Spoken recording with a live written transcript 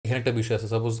এখানে একটা বিষয় আছে,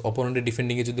 সাপোজ অপোনেন্টের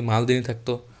ডিফেন্ডিংয়ে যদি মালদিনি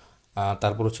থাকতো,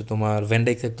 তারপর হচ্ছে তোমার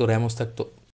ভ্যানডাইক থাকতো, র্যামোস থাকতো।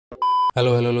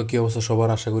 হ্যালো হ্যালো হ্যালো, কী অবস্থা সবার?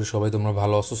 আশা করি সবাই তোমরা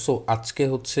ভালো আছো। সো আজকে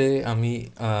হচ্ছে আমি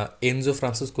এনজো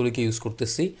ফ্রান্সিসকোলিকে ইউজ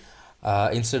করতেছি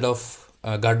ইনস্টেড অফ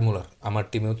গার্ডমুলার। আমার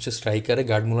টিমে হচ্ছে স্ট্রাইকারে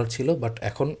গার্ডমুলার ছিল, বাট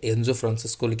এখন এনজো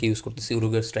ফ্রান্সিসকোলিকে ইউজ করতেছি,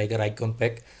 উরুগুয়ের স্ট্রাইকার, আইকন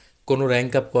প্যাক। কোনো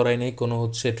র্যাঙ্ক আপ করাই নেই, কোনো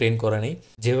হচ্ছে ট্রেন করা নেই,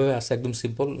 যেভাবে আছে একদম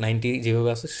সিম্পল 90 যেভাবে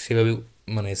আছে সেভাবে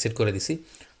মানে সেট করে দিছি।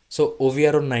 সো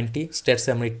ওভিআর অন 90, স্ট্যাটসে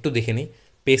আমরা একটু দেখে নিই।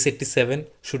 Pace 87,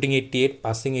 shooting 88,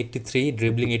 passing 83,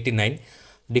 dribbling 89,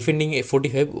 defending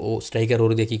 45, ও স্ট্রাইকার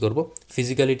ওর দিয়ে কী করবো,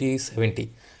 ফিজিক্যালিটি 70,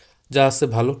 যা আছে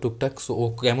ভালো টুকটাক। সো ও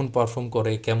কেমন পারফর্ম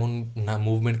করে, কেমন না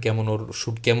মুভমেন্ট কেমন, ওর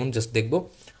শ্যুট কেমন, জাস্ট দেখবো।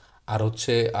 আর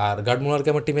হচ্ছে আর গার্ডমোলারকে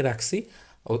আমার টিমে রাখছি।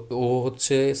 ও ও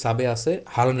হচ্ছে সাবে আছে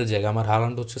হালান্ডের জায়গা, আমার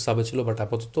হালান্ড হচ্ছে সাবে ছিল, বাট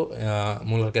আপাতত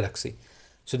মোলারকে রাখছি।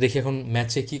 সো দেখি এখন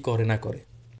ম্যাচে কি করে না করে।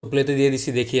 প্লেতে দিয়ে দিছি,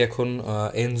 দেখি এখন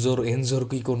এনজোর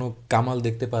কি কোনো কামাল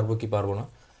দেখতে পারবো কি পারবো না।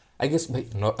 আই গেস ভাই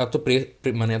এত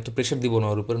মানে এত প্রেশার দিব না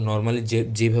ওর উপরে। নর্মালি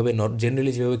যেভাবে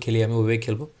জেনারেলি যেভাবে খেলি আমি ওইভাবে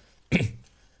খেলবো,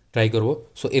 ট্রাই করবো।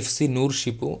 সো এফসি নূর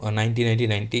শিপু 90 90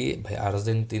 90, ভাই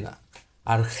আর্জেন্টিনা,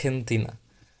 আর্জেন্টিনা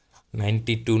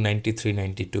 92 93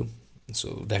 92। সো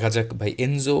দেখা যাক ভাই,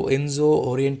 এনজো এনজো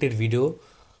ওরিয়েন্টেড ভিডিও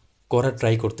করার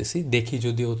ট্রাই করতেছি, দেখি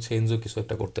যদি হচ্ছে এনজো কিছু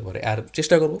একটা করতে পারে। আর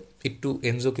চেষ্টা করবো একটু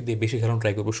এনজোকে দিয়ে বেশি খেলানো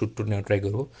ট্রাই করবো, শ্যুট টুট নেওয়া ট্রাই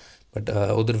করবো। বাট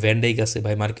ওদের ভ্যান্ডাইক আছে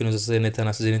ভাই, মার্কিনোস আছে, নেথান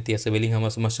আছে, জেনেতি আছে, বেলিংহাম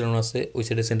আছে, মাস্টারনো আছে, ওই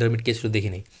সাইডে সেন্টার মিড কে ছিল দেখি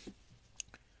নেই।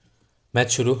 ম্যাচ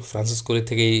শুরু ফ্রান্সিসকোলি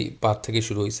থেকেই, পার থেকে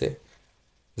শুরু হয়েছে।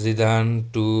 জিদান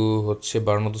টু হচ্ছে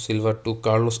Bernardo Silva two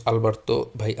Carlos Alberto,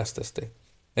 ভাই আস্তে আস্তে।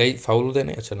 এই ফাউল দেয়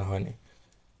নাই? আচ্ছা না, হয়নি।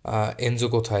 এনজো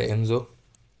কোথায়? এনজো,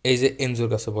 এই যে এনজোর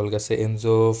কাছে বল গেছে।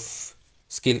 এনজো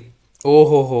স্কিল, ও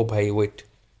হো হো ভাই ওয়েট,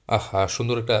 আহা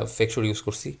সুন্দর একটা ফেকশর ইউজ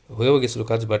করছি, হয়েও গেছিলো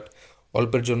কাজ, বাট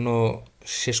অল্পের জন্য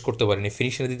শেষ করতে পারিনি।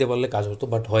 ফিনিশারে দিতে পারলে কাজ হতো,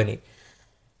 বাট হয়নি।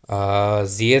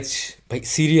 জিএচ, ভাই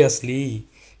সিরিয়াসলি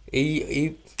এই এই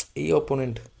এই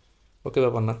অপোনেন্ট, ওকে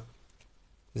ব্যাপার না।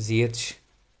 জিএচ,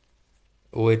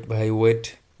 ওয়েট ভাই ওয়েট,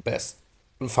 ব্যাস।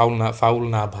 ফাউল না, ফাউল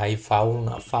না ভাই, ফাউল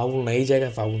না, ফাউল না, এই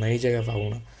জায়গায় ফাউল না, এই জায়গায় ফাউল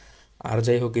না। আর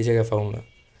যাই হোক, এই জায়গায় ফাউল না।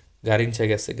 গারিনছা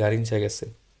গেছে, গারিনছা গেছে,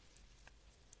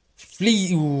 ফ্লি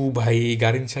উ ভাই,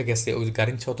 গারিনছা গেছে। ওই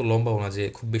গারিনছা অত লম্বাও না যে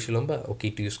খুব বেশি লম্বা, ওকে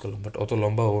একটু ইউজ করলাম, বাট অত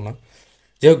লম্বাও না।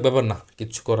 যাই হোক, ব্যাপার না,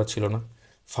 কিচ্ছু করার ছিল না।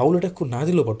 ফাউল এটা খুব না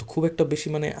দিলেও পারতো, খুব একটা বেশি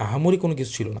মানে আহামরি কোনো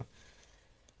কিছু ছিল না।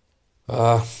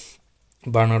 আহ,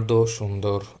 বার্নার্দো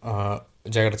সুন্দর,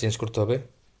 জায়গাটা চেঞ্জ করতে হবে।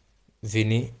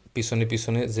 ভিনি পিছনে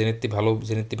পিছনে, জেনেত্তি ভালো,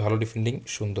 জেনেত্তি ভালো ডিফেন্ডিং,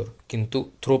 সুন্দর, কিন্তু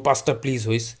থ্রো পাসটা প্লিজ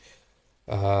হইস।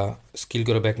 স্কিল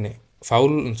করে ব্যাক নে।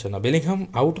 ফাউল হচ্ছে না, বেলিংহাম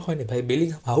আউট হয়নি ভাই,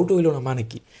 বেলিংহাম আউট হইলো না মানে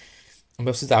কি? আমি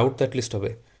ভাবছি আউট তো অ্যাটলিস্ট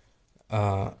হবে।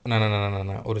 না না না না না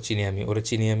না, ওরে চিনি আমি, ওরে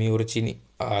চিনি আমি, ওরে চিনি।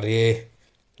 আরে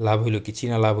লাভ হইলো কি,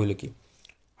 চিনা লাভ হইলো কি?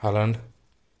 হালান্ড,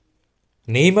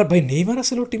 নেইমার, ভাই নেইমার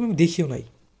আসলে ওর টিম আমি দেখিও নাই।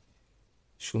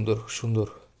 সুন্দর সুন্দর,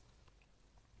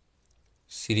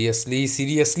 সিরিয়াসলি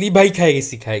সিরিয়াসলি ভাই, খাই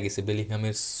গেছি খাই গেছে।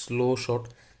 বেলিংহামের স্লো শট,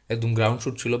 একদম গ্রাউন্ড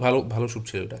শুট ছিল, ভালো ভালো শুট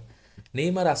ছিল এটা।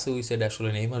 নেইমার আছে ওই সাইডে, আসলে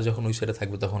নেইমার যখন ওই সাইডে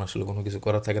থাকবে তখন আসলে কোনো কিছু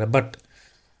করার থাকে না। বাট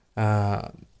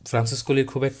ফ্রান্সিসকোলির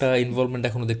খুব একটা ইনভলভমেন্ট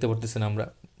এখনও দেখতে পারতেছি না আমরা।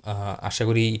 আশা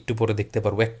করি একটু পরে দেখতে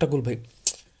পারবো একটা গোল ভাই।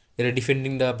 এটা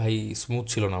ডিফেন্ডিংটা ভাই স্মুথ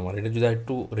ছিল না আমার, এটা যদি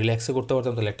একটু রিল্যাক্সে করতে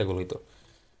পারতাম তাহলে একটা গোল হইতো।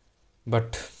 বাট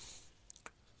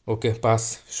ওকে, পাস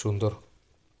সুন্দর,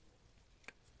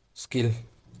 স্কিল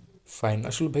ফাইন।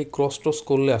 আসলে ভাই ক্রস টস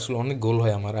করলে আসলে অনেক গোল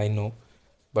হয় আমার, আই নো,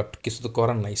 বাট কিছু তো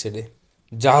করার নাই সেটা।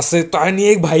 যা আছে তা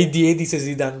নিয়ে ভাই দিয়ে দিছে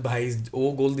জিদান ভাই। ও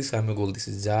গোল দিছে, আমি গোল দিছি,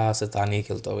 যা আছে তা নিয়ে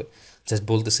খেলতে হবে। জাস্ট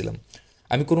বলতেছিলাম,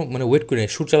 আমি কোনো মানে ওয়েট করি না,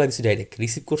 শুট চালাই দিছি ডাইরেক্ট,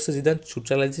 রিসিভ করছে জিদান, শুট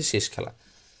চালাই দিছে, শেষ খেলা।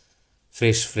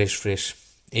 Fresh fresh fresh.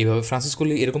 এইভাবে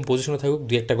ফ্রান্সিসকোলি এরকম পজিশনে থাকুক,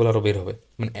 দুই একটা গোল আরও বের হবে,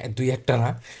 মানে দুই একটা না,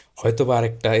 হয়তো বা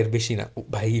আরেকটা, এর বেশি না। ও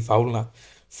ভাই ফাউল না?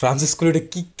 ফ্রান্সিসকোলিটা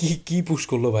কি কি কি পুশ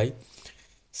করলো ভাই,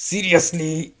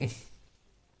 সিরিয়াসলি।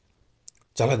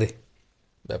 চালা দে,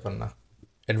 ব্যাপার না।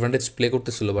 অ্যাডভান্টেজ প্লে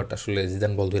করতেছিল, বাট আসলে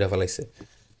জিদান বল ধরে ফেলাইছে।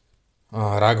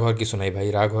 রাগ হওয়ার কিছু নাই ভাই,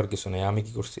 রাগ হওয়ার কিছু নাই, আমি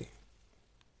কি করছি?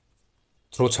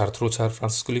 থ্রো ছাড়, থ্রো ছাড়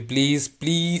ফ্রান্সিসকোলি, প্লিজ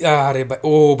প্লিজ। আরে ভাই,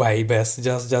 ও ভাই ব্যাস,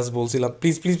 জাস্ট জাস্ট বলছিলাম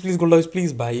প্লিজ প্লিজ প্লিজ, গোলটা প্লিজ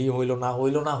ভাই। হইলো না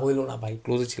হইলো না হইলো না ভাই,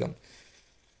 ক্লোজে ছিলাম।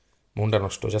 মনটা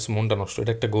নষ্ট, জাস্ট মনটা নষ্ট।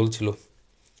 এটা একটা গোল ছিল,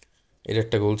 এটা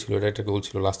একটা গোল ছিল, এটা একটা গোল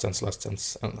ছিল, লাস্ট চান্স, লাস্ট চান্স।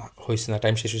 হয়েছে না,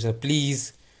 টাইম শেষ হয়েছে না, প্লিজ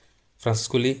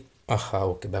ফ্রান্সিসকোলি। আহা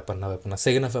ওকে, ব্যাপার না ব্যাপার না,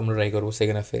 সেকেন্ড হাফে আমরা ট্রাই করবো।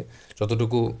 সেকেন্ড হাফে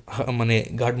যতটুকু মানে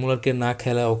গার্ড মুলারকে না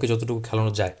খেলা, ওকে যতটুকু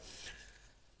খেলানো যায়।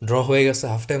 ড্র হয়ে গেছে,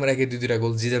 হাফ টাইমের আগে দুই দুইটা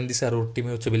গোল জিদান দিছে, আর ওর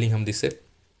টিমে হচ্ছে বেলিংহাম দিছে।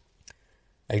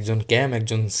 একজন ক্যাম,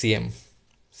 একজন সিএম,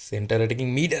 সেন্টার অ্যাটাকিং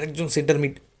মিড, আর একজন সেন্টার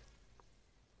মিড।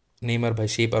 নেইমার ভাই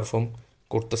সেই পারফর্ম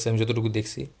করতেছে আমি যতটুকু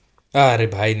দেখছি। আরে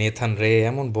ভাই নেথান রে,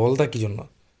 এমন বলটা কি জন্য?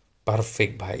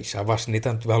 পারফেক্ট ভাই, সাবাস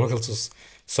নিতাম, তুই ভালো খেলছিস।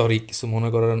 সরি, কিছু মনে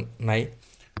করার নাই।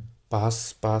 Pass,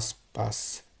 pass, pass.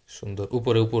 সুন্দর,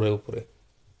 উপরে উপরে উপরে।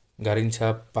 গারিনছা,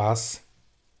 পাস।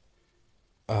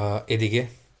 এদিকে।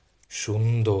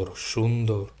 সুন্দর,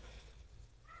 সুন্দর।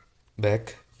 ব্যাক।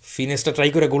 ফিনেসটা ট্রাই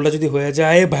করে গোলটা যদি হয়ে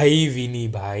যায় ভাই, ভিনি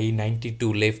ভাই 92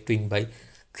 লেফট উইং ভাই।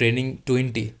 ট্রেনিং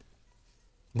 20।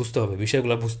 বুঝতে হবে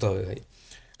বিষয়গুলো, বুঝতে হবে ভাই।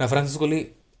 না, ফ্রান্সিসকলি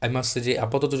আমি আসছে যে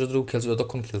আপাতত যতটুকু খেলছে,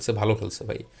 যতক্ষণ খেলছে ভালো খেলছে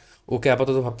ভাই। ওকে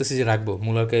আপাতত ভাবতেছি যে রাখবো,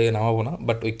 মুলারকে নামাবো না,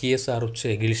 বাট ওই কিএস আর হচ্ছে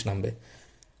গ্রিলিশ নামবে।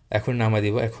 এখনই নামাই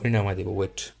দিব, এখনই নামাই দিব,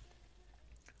 ওয়েট।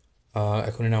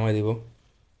 এখনই নামাই দিব।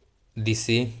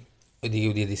 দিছি।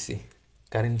 ওইদিকেও দিয়ে দিছি।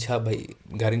 গারিনছা ভাই।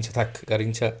 গারিনছা থাক,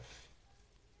 গারিনছা।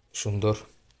 সুন্দর।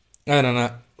 না না না।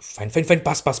 Fine fine fine,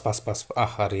 pass pass pass pass,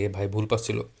 আহা রে ভাই, ভুল পাস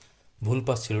ছিল। ভুল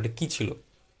পাস ছিল, ওটা কী ছিল?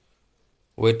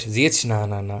 ওয়েট, জিয়েছ, না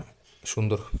না না।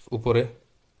 সুন্দর। উপরে।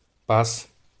 পাস।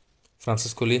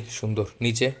 ফ্রান্সিসকলি, সুন্দর,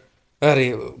 নিচে। আরে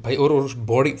ভাই, ওর ওর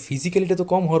বডি ফিজিক্যালিটা তো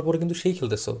কম হওয়ার পরে কিন্তু সেই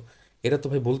খেলতেছো। এটা তো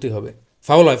ভাই বলতেই হবে।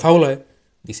 ফাউল হয়, ফাউল হয়।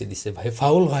 দিছে দিছে ভাই,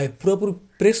 ফাউল হয়, পুরোপুরি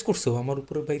প্রেস করছে ও আমার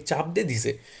উপরে ভাই, চাপ দিয়ে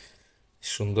দিছে।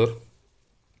 সুন্দর।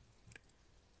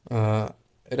 আহ,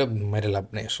 এটা মেরে লাভ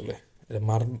নেই আসলে। এটা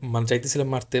মানে চাইতেছিলাম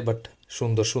মারতে, বাট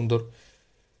সুন্দর, সুন্দর।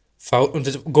 ফাউল।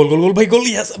 গোল গোল গোল ভাই, গোল,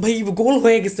 ইয়াস ভাই, গোল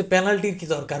হয়ে গেছে। পেনাল্টির কি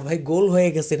দরকার ভাই, গোল হয়ে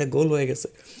গেছে, এটা গোল হয়ে গেছে।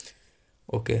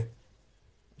 ওকে।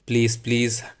 Please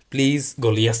please. প্লিজ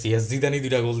গোল, ইয়াস ইয়াস, জিদানি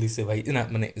দুইটা গোল দিছে ভাই, না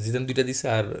মানে জিদান দুইটা দিছে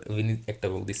আর ভিনি একটা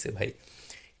গোল দিছে ভাই।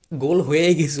 গোল হয়ে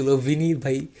গেছিল ভিনির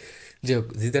ভাই। যাই হোক,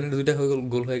 জিদানের দুইটা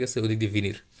গোল হয়ে গেছে, ওদিক দিয়ে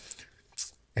ভিনির।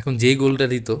 এখন যেই গোলটা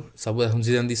দিত, সাপোজ এখন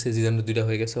জিদান দিছে, জিদানের দুইটা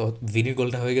হয়ে গেছে, ভিনির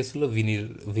গোলটা হয়ে গেছিল,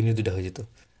 ভিনির দুইটা হয়ে যেত।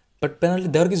 বাট পেনাল্টি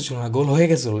দেওয়ার কিছু ছিল না, গোল হয়ে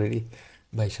গেছে অলরেডি।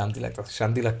 ভাই শান্তি লাগতেছে,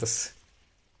 শান্তি লাগতেছে।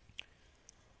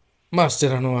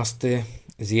 মাস্টেরানো আসতে।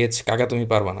 জিএচ কাকা, তুমি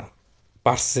পারবা না।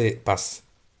 পারছে, পাস।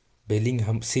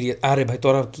 বেলিংহাম, সিরিয়াস, আরে ভাই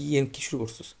তোরা কি কি শুরু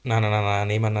করছিস? না না না না,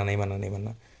 নেইমার না, নেইমার না, নেইমার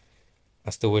না।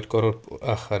 আস্তে ওয়েট করো।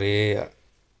 আরে,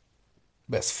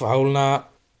 ব্যাস ফাউল না।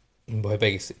 ভয়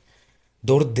পেয়ে গেছি।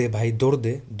 দৌড় দে ভাই, দৌড়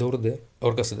দে, দৌড় দে।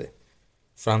 ওর কাছে দে।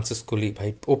 ফ্রান্সিসকলি ভাই,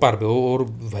 ও পারবে, ও ওর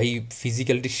ভাই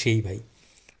ফিজিক্যালিটি সেই ভাই।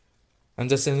 আমি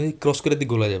জাস্ট ক্রস করে দিয়ে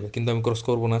গোলা যাবে, কিন্তু আমি ক্রস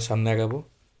করবো না, সামনে আগাবো।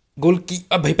 গোল কি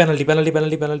ভাই, penalty penalty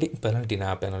penalty penalty penalty, না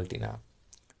পেনাল্টি না।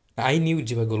 আই নিউ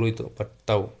যে ভাই গোল হইতো, বাট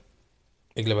তাও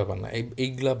এগুলা ব্যাপার না,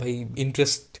 এইগুলা ভাই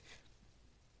ইন্টারেস্ট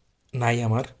নাই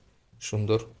আমার।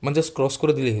 সুন্দর, মানে জাস্ট ক্রস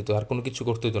করে দিলেই হতো, আর কোনো কিছু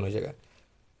করতে হতো না ওই জায়গায়।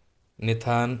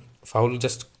 নেথান। Foul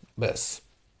just. ব্যাস।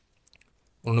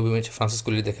 অন্য ম্যাচে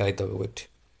ফ্রান্সিসকলি দেখে আইতে হবে, ওয়েট।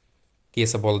 কি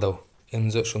এসে বল দাও।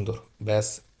 এনজো, সুন্দর। ব্যাস।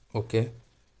 ওকে।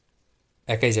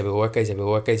 একাই যাবে ও, একাই যাবে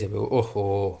ও, একাই যাবে ও, ওহো।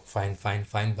 ফাইন ফাইন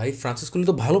ফাইন ভাই, ফ্রান্সিসকলি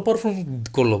তো ভালো পারফর্ম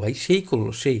করলো ভাই, সেই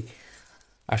করলো সেই।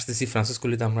 আসতেছি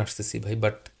ফ্রান্সিসকলিতে, আমরা আসতেছি ভাই,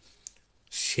 বাট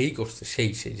সেই করছে, সেই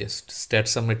সেই জাস্ট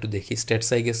স্ট্যাটস আমরা একটু দেখি, স্ট্যাটস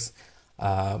আই গেস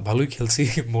ভালোই খেলছি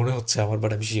মনে হচ্ছে আমার,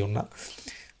 বাট আমি শিওর না।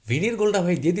 ভিনির গোলটা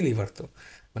ভাই দিয়ে দিলেই পারতো।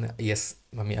 মানে ইয়েস,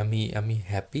 আমি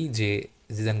হ্যাপি যে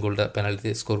জিদান গোলটা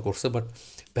পেনাল্টিতে স্কোর করছে, বাট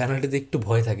পেনাল্টিতে একটু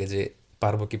ভয় থাকে যে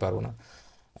পারবো কি পারবো না।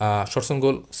 শর্টসন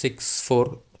গোল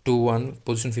 6-4-2-1,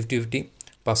 পজিশন 50-50।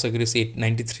 Pass accuracy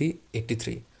 93,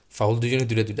 83। ফাউল দুজনে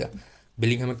দুইটা দুইটা।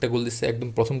 বেলিংহাম একটা গোল দিচ্ছে, একদম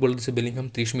প্রথম গোল দিচ্ছে বেলিংহাম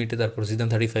 30 মিনিটে, তারপর জিদান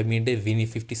 35 মিনিটে, ভিনি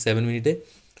 57 মিনিটে,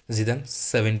 জিদান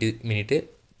 70 মিনিটে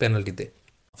পেনাল্টিতে।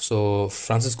 সো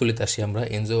ফ্রান্সিসকলিতে আসি আমরা,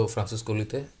 এনজো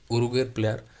ফ্রান্সিসকলিতে। উরুগুয়ের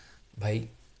প্লেয়ার ভাই,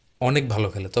 অনেক ভালো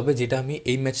খেলে, তবে যেটা আমি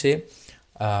এই ম্যাচে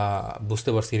বুঝতে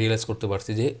পারছি, রিয়েলাইজ করতে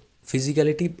পারছি যে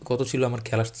ফিজিক্যালিটি কত ছিল আমার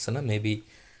খেয়াল আসতেছে না, মেবি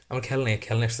আমার খেয়াল নেই,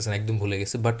 খেয়াল আসতেছে না, একদম ভুলে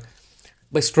গেছে। বাট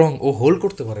ভাই স্ট্রং, ও হোল্ড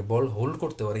করতে পারে, বল হোল্ড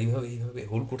করতে পারে, এইভাবে এইভাবে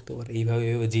হোল্ড করতে পারে, এইভাবে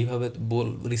এইভাবে যেইভাবে বল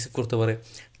রিসিভ করতে পারে,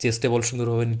 চেস্টে বল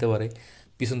সুন্দরভাবে নিতে পারে,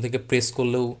 পিছন থেকে প্রেস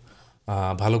করলেও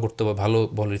ভালো করতে পারে, ভালো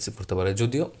বল রিসিভ করতে পারে।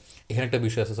 যদিও এখানে একটা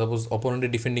বিষয় আছে, সাপোজ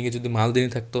অপোনেন্টের ডিফেন্ডিংয়ে যদি মালদিনি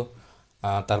থাকতো,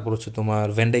 তারপর হচ্ছে তোমার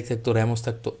ভ্যানডাইক থাকতো, র্যামোস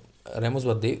থাকতো, র্যামোস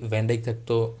বাদ দিয়ে ভ্যানডাইক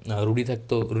থাকতো, রুডি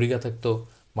থাকতো, রুডিগা থাকতো,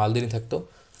 মালদিনি থাকতো,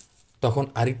 তখন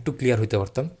আরেকটু ক্লিয়ার হইতে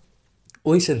পারতাম,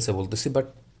 ওই সেন্সে বলতেছি। বাট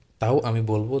তাও আমি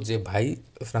বলবো যে ভাই,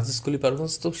 ফ্রান্সিসকলি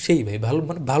পারফরমেন্স তো সেই ভাই, ভালো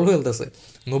মানে ভালো খেলতেছে।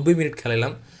 90 মিনিট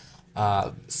খেলাইলাম।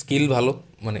 স্কিল ভালো,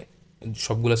 মানে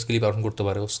সবগুলো স্কিলই পারফর্ম করতে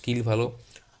পারে ও, স্কিল ভালো।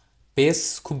 পেস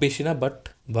খুব বেশি না, বাট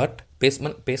বাট পেস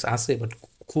মানে পেস আছে, বাট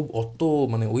খুব অত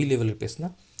মানে ওই লেভেলের পেস না।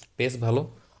 পেস ভালো,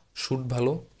 শুট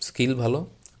ভালো, স্কিল ভালো,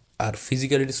 আর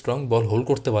ফিজিক্যালিটি স্ট্রং, বল হোল্ড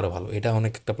করতে পারে ভালো, এটা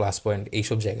অনেক একটা প্লাস পয়েন্ট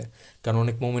এইসব জায়গায়। কারণ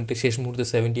অনেক মোমেন্টে শেষ মুহূর্তে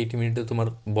 70-80 মিনিটে তোমার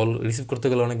বল রিসিভ করতে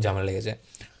গেলে অনেক ঝামেলা লেগে যায়।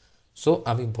 সো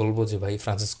আমি বলবো যে ভাই,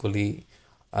 ফ্রান্সিসকলি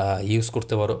ইউজ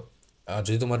করতে পারো।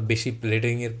 যদি তোমার বেশি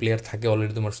রেটিংয়ের প্লেয়ার থাকে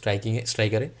অলরেডি তোমার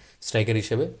স্ট্রাইকার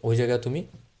হিসেবে, ওই জায়গায় তুমি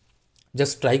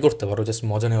জাস্ট ট্রাই করতে পারো, জাস্ট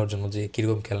মজা নেওয়ার জন্য যে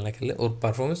কীরকম খেলে না খেলে ওর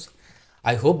পারফরমেন্স।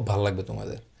 আই হোপ ভালো লাগবে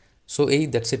তোমাদের। সো এই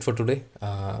that's it for today,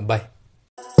 by.